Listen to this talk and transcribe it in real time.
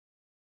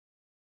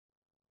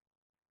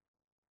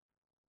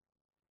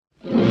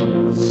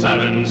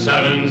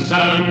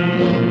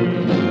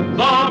777,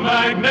 the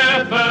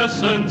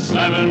Magnificent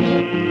Seven.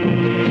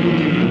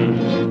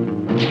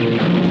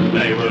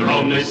 They were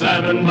only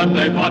 7, but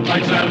they fought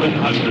like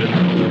 700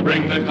 to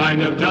bring the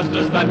kind of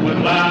justice that would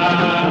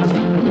last.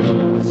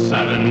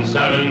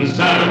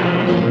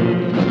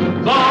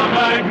 777, the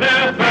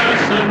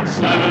Magnificent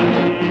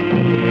Seven.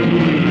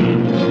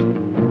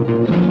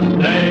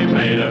 They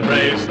made a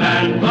brave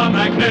stand, the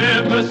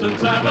Magnificent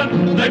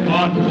Seven. They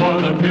fought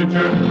for the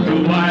future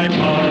to wipe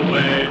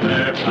away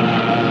their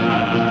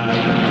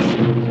past.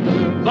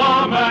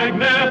 The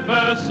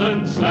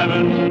Magnificent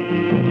Seven.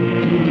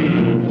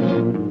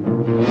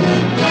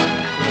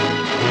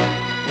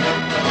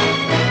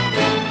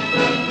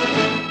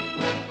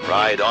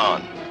 Ride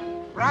on.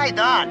 Ride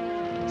on?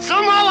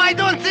 Somehow I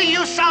don't think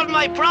you solved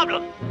my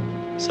problem.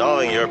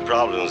 Solving your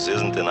problems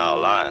isn't in our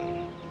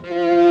line.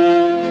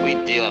 We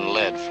deal in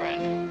lead,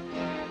 friend.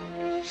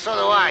 So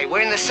do I.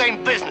 We're in the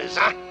same business,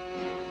 huh?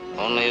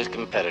 Only as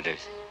competitors.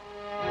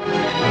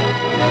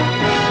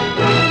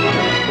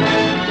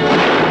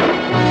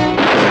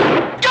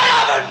 Get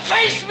up and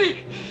face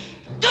me!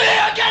 Do you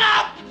hear? Get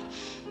up!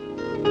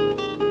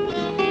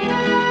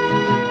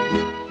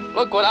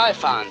 Look what I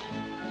found.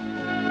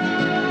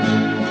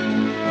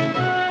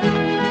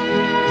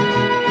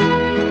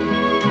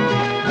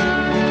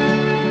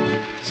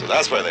 So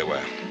that's where they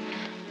were.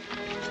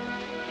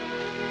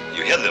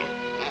 You hid them.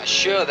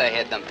 Sure they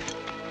hid them.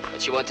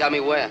 But she won't tell me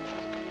where.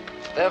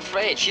 They're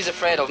afraid. She's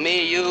afraid of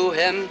me, you,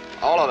 him,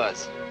 all of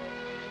us.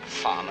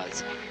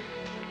 Farmers.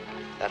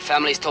 Their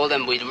families told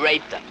them we'd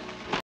rape them.